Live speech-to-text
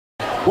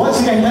Once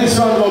again, nice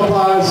round of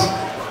applause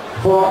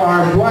for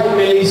our bride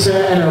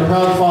Melissa and her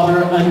proud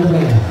father,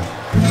 Andrea.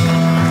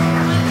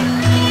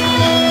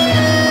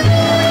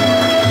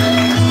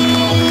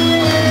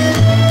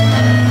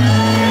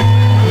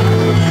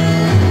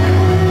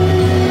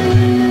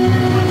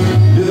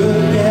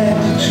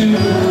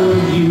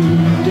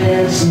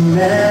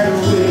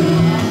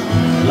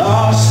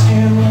 Lost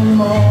in the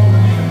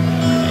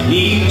moment,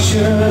 each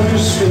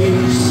other's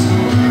face.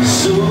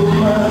 So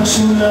much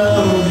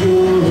love,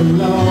 you're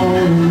alone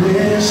in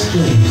this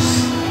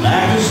place.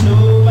 Like there's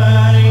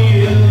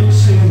nobody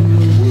else in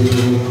the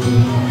world.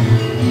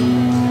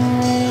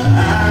 I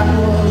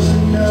was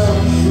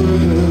enough for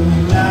her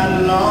not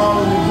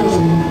long ago.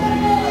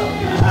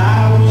 I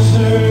was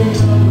her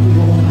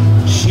number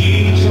one, she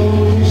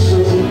told me so.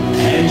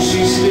 And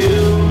she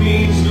still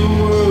means the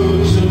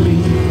world to me,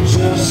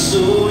 just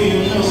so you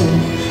know.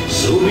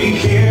 So be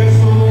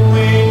careful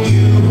when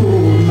you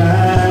hold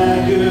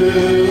my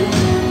girl.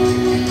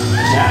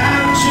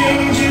 Time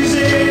changes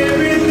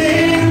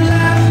everything,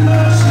 life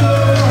must go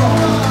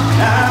on.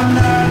 I'm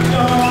not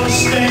gonna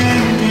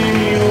stand in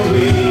your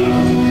way.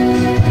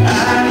 I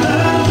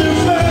loved her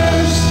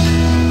first,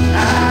 I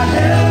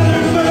held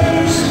her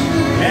first,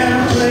 and a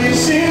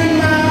place in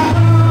my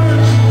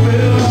heart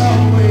will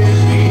always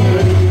be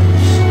hers.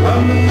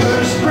 From the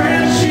first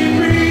breath she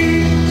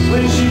breathed,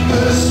 when she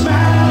first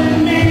smiled at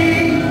me,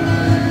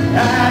 I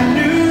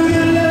knew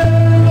the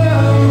love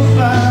of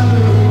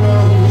Father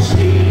was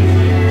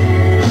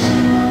here.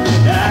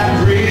 I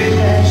pray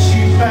that she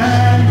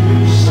find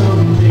you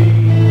someday,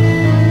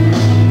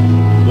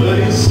 but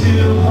it's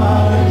still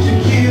hard to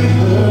give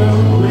her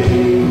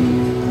away.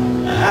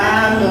 I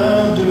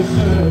loved her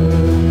first.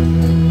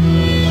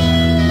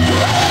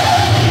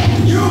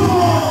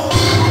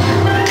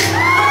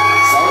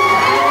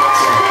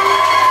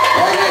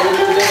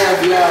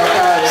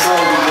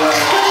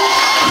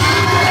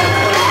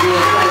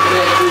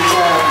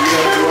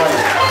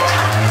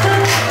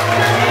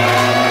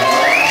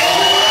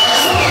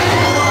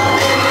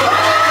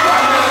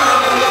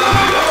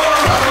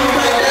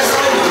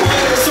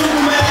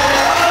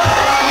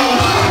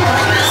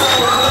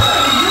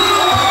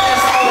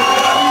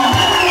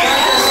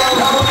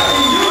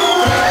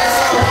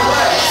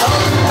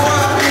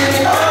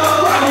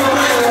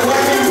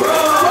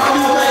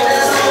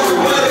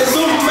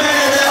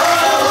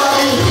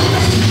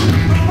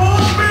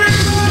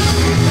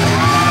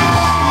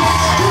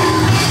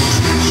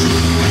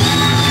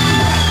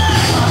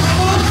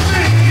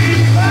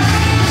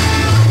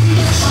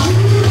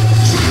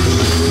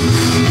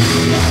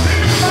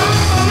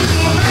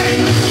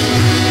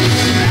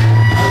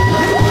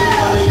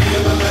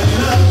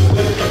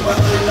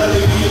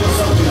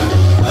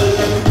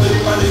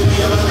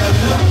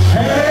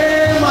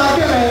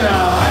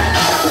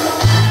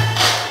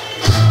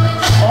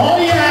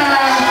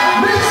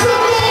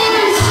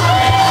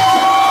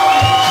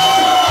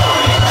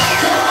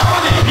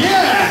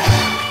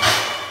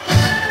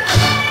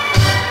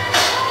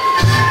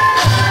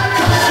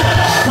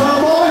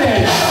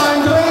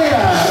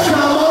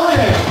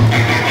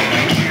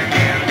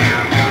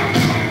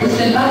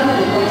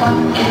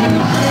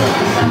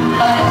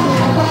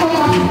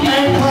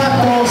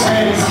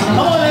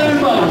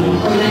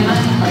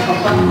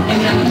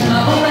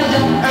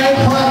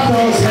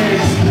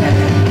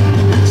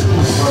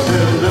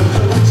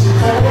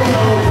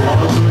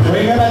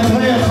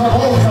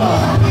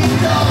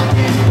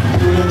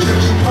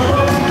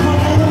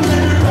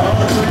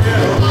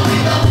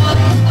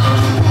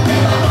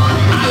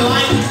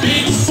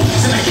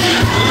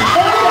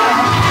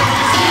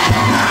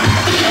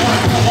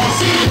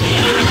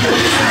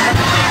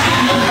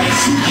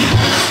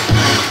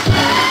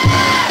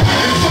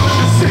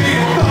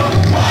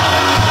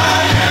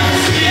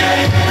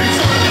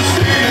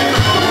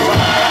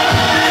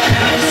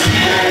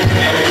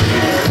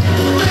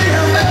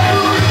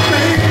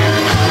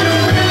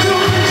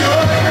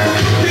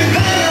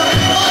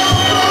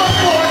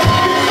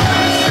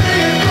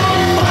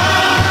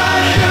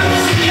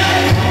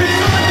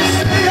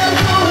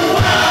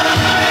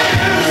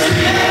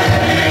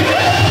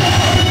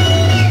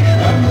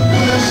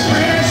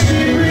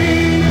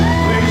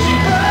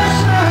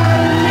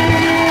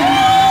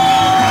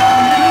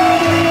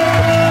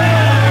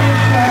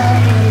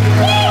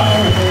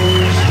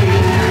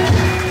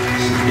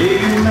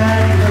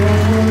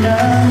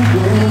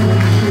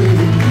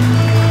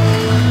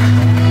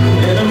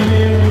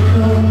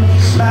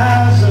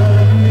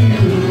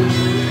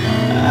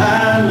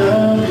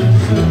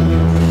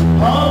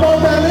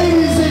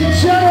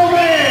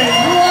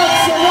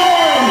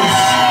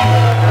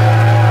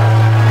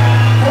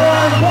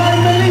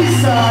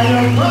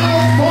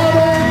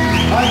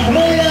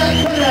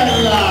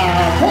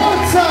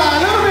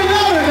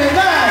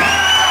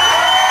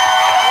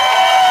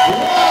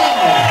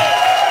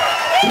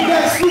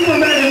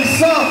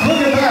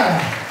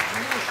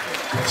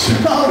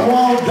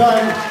 Well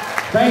done.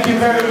 Thank you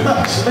very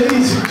much,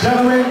 ladies and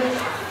gentlemen.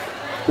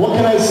 What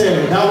can I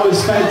say? That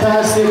was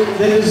fantastic.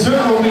 The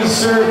dessert will be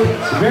served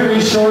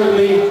very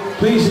shortly.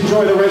 Please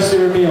enjoy the rest of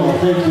your meal.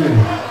 Thank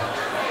you.